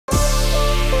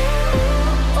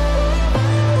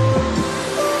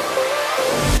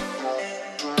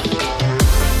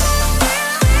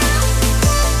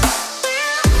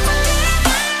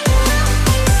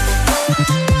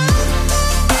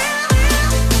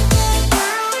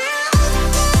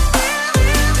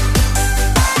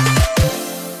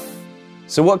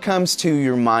So what comes to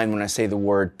your mind when I say the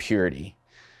word purity?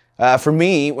 For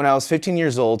me, when I was 15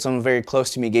 years old, someone very close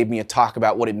to me gave me a talk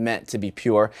about what it meant to be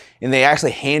pure, and they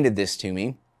actually handed this to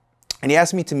me. And he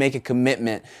asked me to make a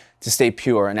commitment to stay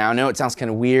pure. Now, I know it sounds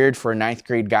kind of weird for a ninth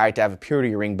grade guy to have a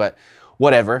purity ring, but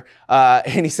whatever.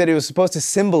 And he said it was supposed to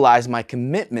symbolize my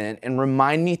commitment and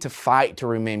remind me to fight to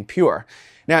remain pure.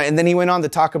 Now, and then he went on to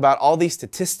talk about all these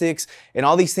statistics and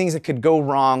all these things that could go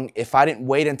wrong if I didn't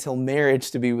wait until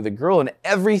marriage to be with a girl. And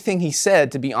everything he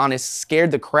said, to be honest,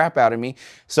 scared the crap out of me.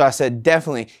 So I said,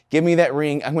 definitely, give me that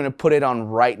ring. I'm going to put it on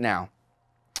right now.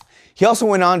 He also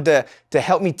went on to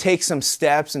help me take some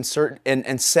steps and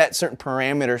set certain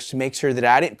parameters to make sure that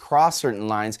I didn't cross certain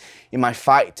lines in my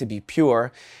fight to be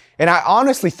pure. And I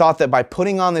honestly thought that by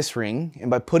putting on this ring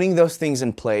and by putting those things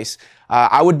in place,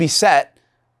 I would be set.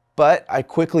 But I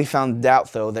quickly found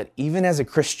out, though, that even as a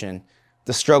Christian,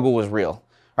 the struggle was real,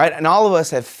 right? And all of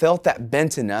us have felt that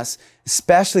bent in us,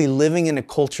 especially living in a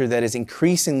culture that is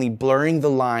increasingly blurring the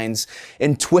lines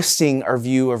and twisting our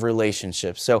view of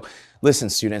relationships. So listen,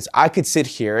 students, I could sit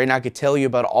here and I could tell you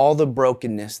about all the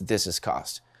brokenness that this has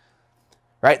caused.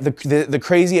 Right? The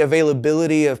crazy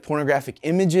availability of pornographic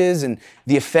images and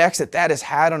the effects that has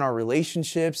had on our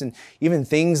relationships and even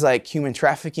things like human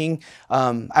trafficking.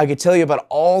 I could tell you about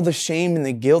all the shame and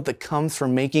the guilt that comes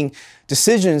from making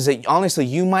decisions that honestly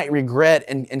you might regret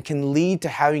and can lead to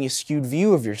having a skewed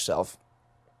view of yourself.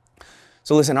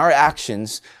 So listen, our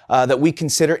actions that we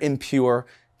consider impure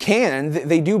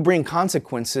they do bring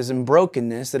consequences and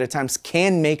brokenness that at times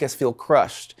can make us feel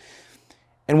crushed.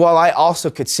 And while I also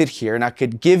could sit here and I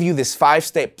could give you this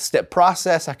 5-step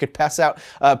process, I could pass out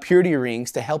purity rings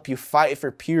to help you fight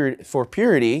for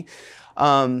purity.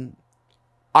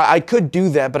 I could do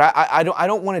that, but I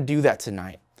don't want to do that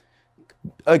tonight.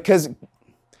 Because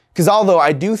although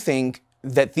I do think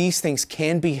that these things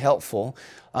can be helpful,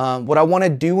 what I want to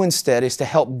do instead is to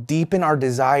help deepen our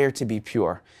desire to be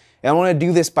pure. And I want to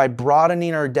do this by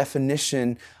broadening our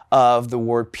definition of the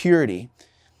word purity.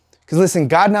 Because listen,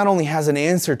 God not only has an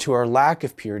answer to our lack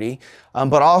of purity,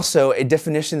 but also a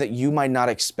definition that you might not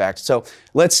expect. So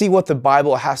let's see what the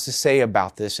Bible has to say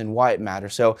about this and why it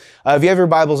matters. So if you have your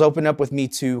Bibles, open up with me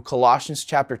to Colossians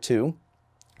chapter 2.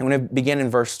 I'm going to begin in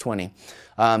verse 20.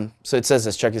 So it says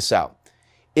this, check this out.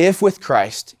 If with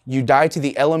Christ you died to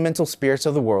the elemental spirits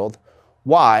of the world,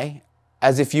 why,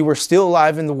 as if you were still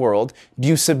alive in the world, do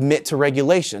you submit to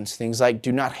regulations? Things like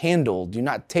do not handle, do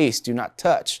not taste, do not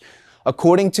touch,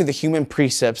 according to the human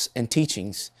precepts and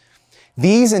teachings.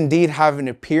 These indeed have an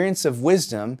appearance of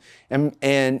wisdom and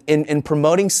in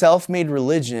promoting self-made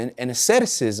religion and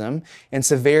asceticism and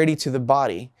severity to the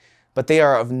body, but they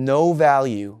are of no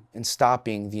value in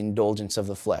stopping the indulgence of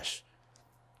the flesh.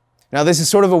 Now, this is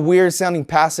sort of a weird sounding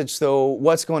passage, so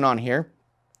what's going on here?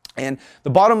 And the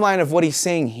bottom line of what he's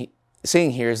saying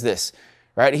here is this,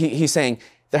 right? He's saying,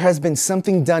 there has been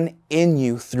something done in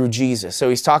you through Jesus. So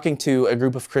he's talking to a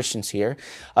group of Christians here.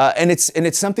 And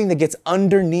it's something that gets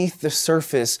underneath the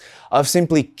surface of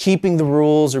simply keeping the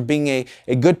rules or being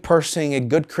a good person, a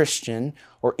good Christian,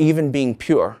 or even being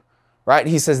pure, right?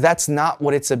 He says that's not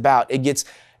what it's about.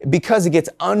 Because it gets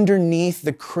underneath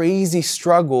the crazy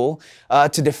struggle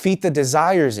to defeat the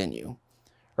desires in you,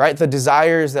 right? The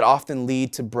desires that often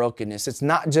lead to brokenness. It's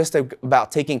not just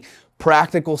about taking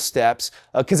practical steps,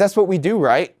 because that's what we do,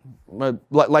 right?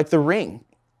 Like the ring.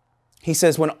 He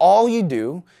says when all you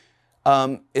do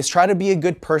is try to be a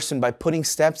good person by putting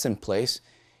steps in place,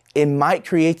 it might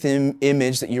create the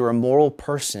image that you're a moral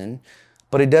person,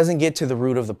 but it doesn't get to the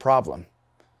root of the problem.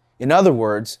 In other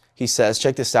words, he says,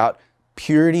 check this out,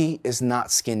 purity is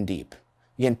not skin deep.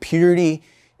 Again, purity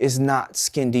is not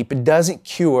skin deep. It doesn't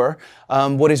cure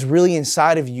what is really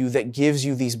inside of you that gives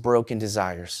you these broken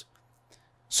desires.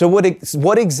 So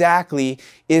what exactly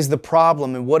is the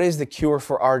problem and what is the cure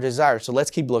for our desire? So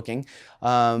let's keep looking.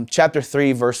 Chapter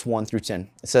 3, verse 1 through 10.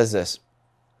 It says this.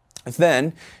 If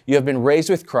then you have been raised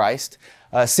with Christ,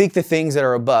 seek the things that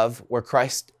are above where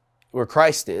Christ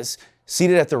is,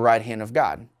 seated at the right hand of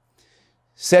God.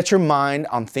 Set your mind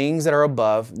on things that are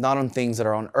above, not on things that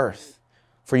are on earth.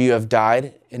 For you have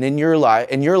died, and your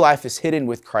life is hidden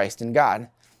with Christ in God.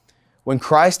 When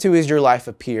Christ, who is your life,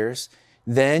 appears,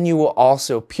 then you will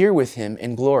also appear with him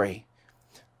in glory.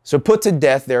 So put to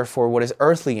death, therefore, what is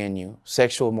earthly in you,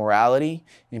 sexual immorality,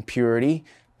 impurity,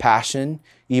 passion,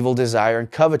 evil desire, and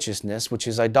covetousness, which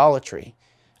is idolatry.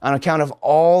 On account of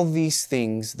all these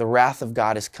things, the wrath of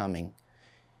God is coming.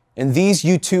 And these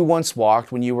you too once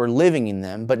walked when you were living in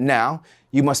them, but now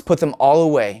you must put them all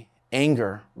away,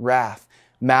 anger, wrath,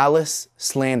 malice,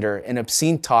 slander, and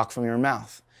obscene talk from your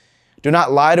mouth. Do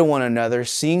not lie to one another,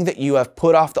 seeing that you have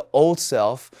put off the old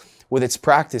self with its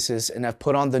practices and have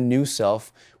put on the new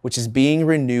self, which is being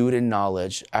renewed in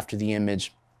knowledge after the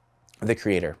image of the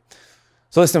Creator.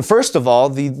 So listen, first of all,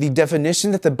 the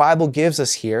definition that the Bible gives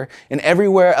us here and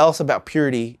everywhere else about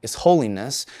purity is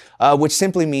holiness, which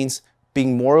simply means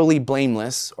being morally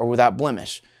blameless or without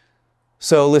blemish.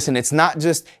 So listen, it's not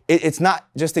just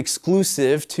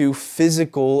exclusive to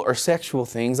physical or sexual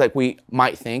things like we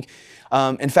might think.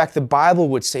 In fact, the Bible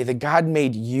would say that God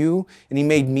made you and He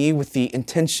made me with the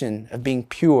intention of being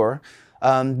pure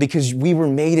because we were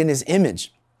made in His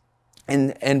image.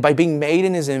 And by being made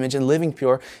in His image and living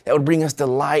pure, that would bring us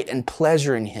delight and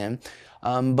pleasure in Him.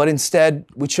 But instead,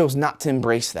 we chose not to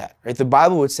embrace that. Right? The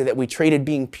Bible would say that we traded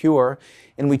being pure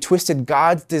and we twisted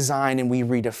God's design and we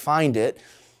redefined it.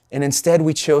 And instead,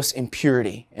 we chose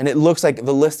impurity. And it looks like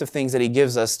the list of things that He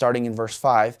gives us starting in verse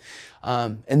 5.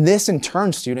 And this, in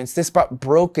turn, students, this brought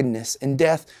brokenness and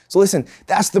death. So listen,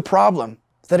 that's the problem,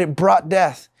 that it brought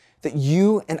death, that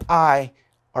you and I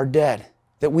are dead,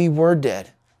 that we were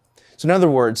dead. So in other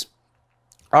words,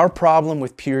 our problem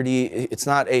with purity, it's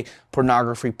not a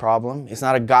pornography problem. It's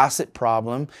not a gossip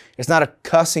problem. It's not a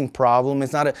cussing problem.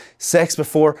 It's not a sex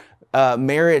before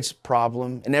marriage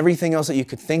problem and everything else that you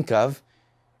could think of.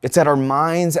 It's that our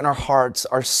minds and our hearts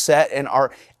are set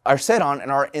on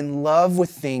and are in love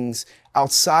with things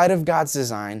outside of God's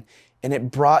design, and it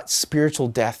brought spiritual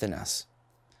death in us.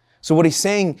 So what he's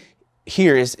saying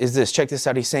here is this. Check this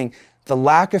out. He's saying the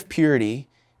lack of purity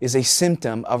is a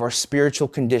symptom of our spiritual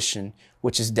condition,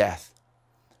 which is death.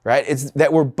 Right? It's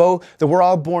that we're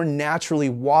all born naturally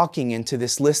walking into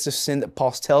this list of sin that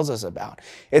Paul tells us about.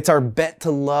 It's our bent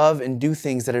to love and do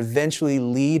things that eventually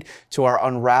lead to our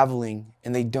unraveling,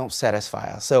 and they don't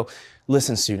satisfy us. So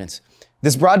listen, students,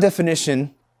 this broad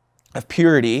definition of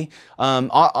purity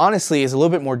honestly is a little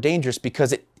bit more dangerous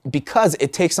because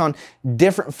it takes on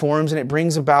different forms and it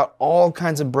brings about all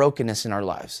kinds of brokenness in our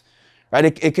lives. Right?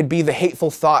 It could be the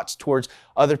hateful thoughts towards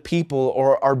other people,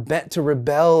 or our bent to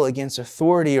rebel against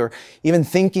authority, or even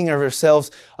thinking of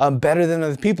ourselves better than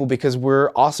other people because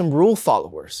we're awesome rule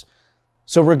followers.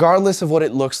 So regardless of what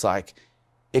it looks like,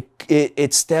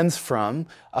 it stems from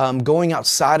going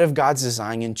outside of God's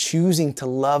design and choosing to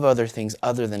love other things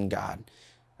other than God.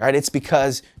 Right? It's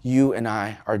because you and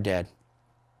I are dead.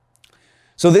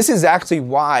 So this is actually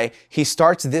why he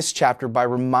starts this chapter by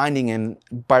reminding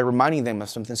them of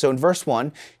something. So in verse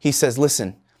 1, he says,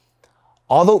 listen,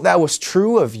 although that was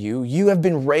true of you, you have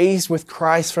been raised with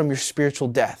Christ from your spiritual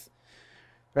death.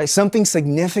 Right? Something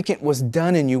significant was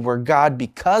done in you where God,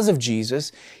 because of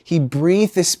Jesus, He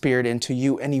breathed His Spirit into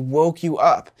you and He woke you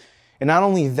up. And not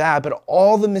only that, but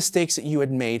all the mistakes that you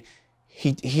had made,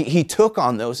 He took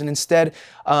on those, and instead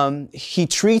He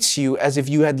treats you as if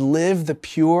you had lived the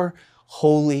pure,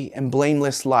 holy, and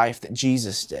blameless life that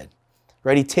Jesus did.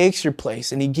 Right? He takes your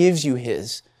place and He gives you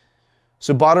His.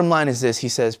 So bottom line is this. He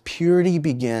says, purity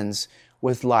begins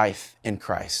with life in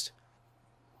Christ.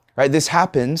 Right? This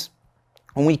happens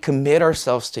when we commit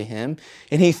ourselves to Him,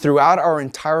 and He, throughout our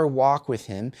entire walk with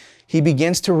Him, He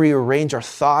begins to rearrange our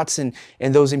thoughts and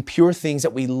those impure things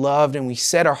that we loved, and we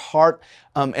set our heart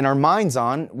and our minds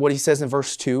on, what He says in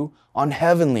verse 2, on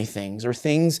heavenly things, or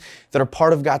things that are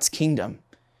part of God's kingdom.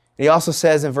 He also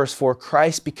says in verse 4,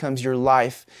 Christ becomes your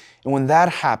life. And when that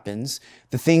happens,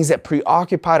 the things that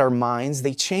preoccupied our minds,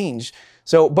 they change.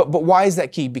 So, but why is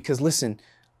that key? Because listen,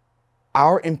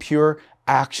 our impure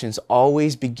actions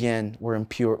always begin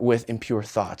with impure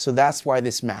thoughts. So that's why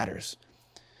this matters.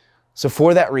 So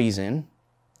for that reason,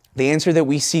 the answer that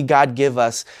we see God give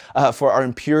us for our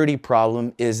impurity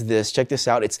problem is this. Check this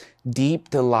out. It's deep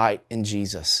delight in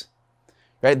Jesus.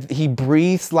 Right? He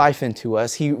breathes life into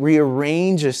us. He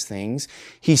rearranges things.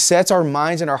 He sets our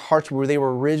minds and our hearts where they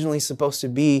were originally supposed to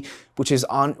be, which is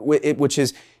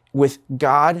with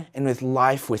God and with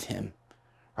life with Him.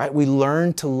 Right? We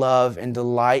learn to love and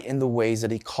delight in the ways that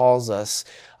He calls us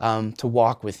to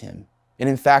walk with Him. And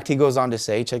in fact, he goes on to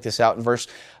say, check this out, in verse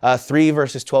 3,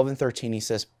 verses 12 and 13, he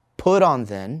says, put on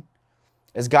then,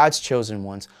 as God's chosen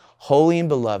ones, holy and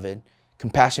beloved,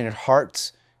 compassionate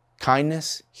hearts,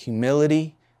 kindness,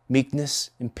 humility,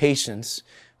 meekness, and patience,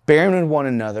 bearing with one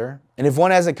another, and if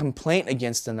one has a complaint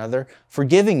against another,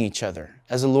 forgiving each other.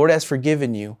 As the Lord has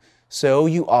forgiven you, so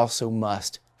you also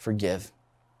must forgive.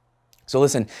 So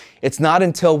listen, it's not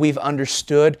until we've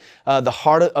understood the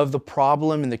heart of the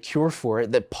problem and the cure for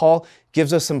it that Paul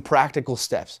gives us some practical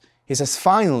steps. He says,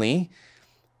 finally,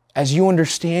 as you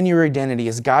understand your identity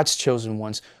as God's chosen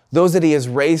ones, those that He has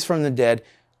raised from the dead,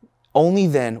 only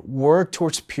then work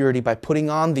towards purity by putting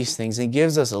on these things. And He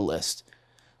gives us a list.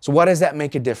 So why does that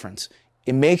make a difference?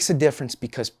 It makes a difference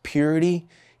because purity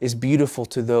is beautiful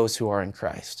to those who are in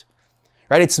Christ.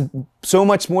 right? It's so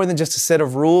much more than just a set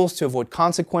of rules to avoid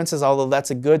consequences, although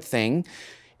that's a good thing.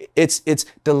 It's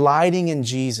delighting in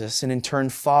Jesus and in turn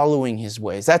following his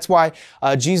ways. That's why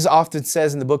Jesus often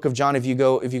says in the book of John, if you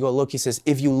go look, he says,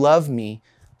 if you love me,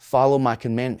 follow my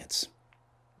commandments.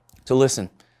 So listen,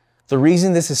 the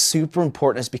reason this is super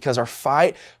important is because our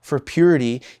fight for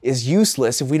purity is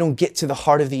useless if we don't get to the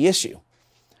heart of the issue.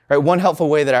 Right, one helpful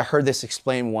way that I heard this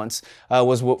explained once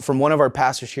was from one of our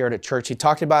pastors here at a church. He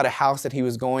talked about a house that he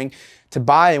was going to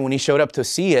buy, and when he showed up to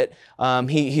see it,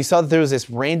 he saw that there was this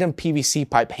random PVC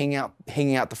pipe hanging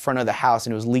out the front of the house,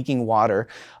 and it was leaking water.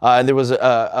 There was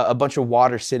a bunch of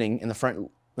water sitting in the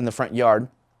front yard.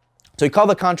 So he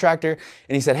called the contractor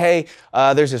and he said, hey,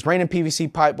 there's this random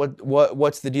PVC pipe.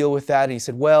 What's the deal with that? And he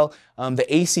said, well, the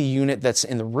AC unit that's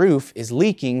in the roof is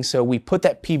leaking. So we put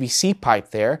that PVC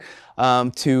pipe there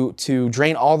to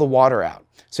drain all the water out.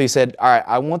 So he said, all right,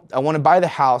 I want to buy the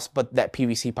house, but that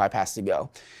PVC pipe has to go.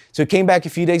 So he came back a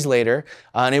few days later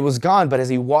and it was gone. But as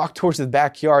he walked towards the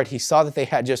backyard, he saw that they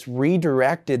had just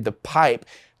redirected the pipe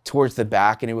towards the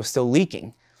back and it was still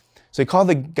leaking. So he called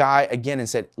the guy again and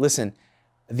said, listen,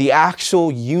 the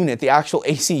actual unit, the actual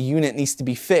AC unit needs to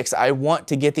be fixed. I want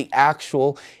to get the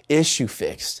actual issue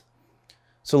fixed.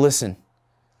 So listen,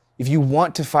 if you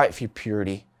want to fight for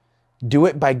purity, do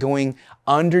it by going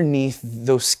underneath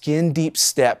those skin deep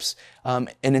steps and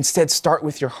instead start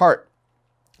with your heart.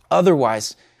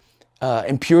 Otherwise,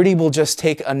 impurity will just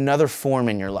take another form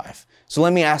in your life. So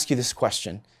let me ask you this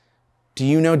question. Do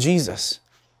you know Jesus?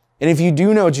 And if you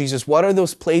do know Jesus, what are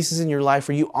those places in your life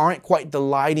where you aren't quite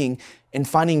delighting and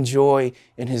finding joy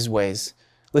in his ways?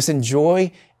 Listen,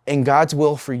 joy and God's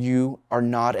will for you are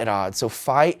not at odds. So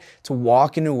fight to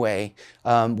walk in a way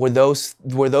where those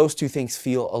two things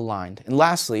feel aligned. And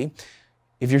lastly,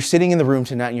 if you're sitting in the room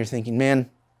tonight and you're thinking, man,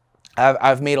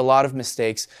 I've made a lot of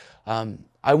mistakes,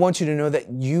 I want you to know that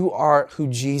you are who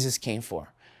Jesus came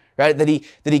for. Right? That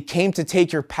he came to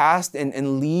take your past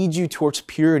and lead you towards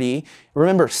purity.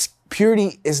 Remember,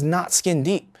 purity is not skin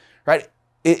deep, right?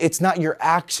 It's not your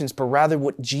actions, but rather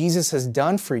what Jesus has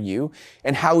done for you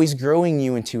and how he's growing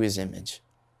you into his image.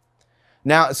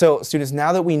 Now, so students,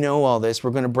 now that we know all this, we're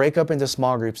going to break up into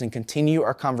small groups and continue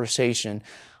our conversation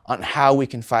on how we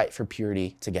can fight for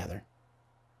purity together.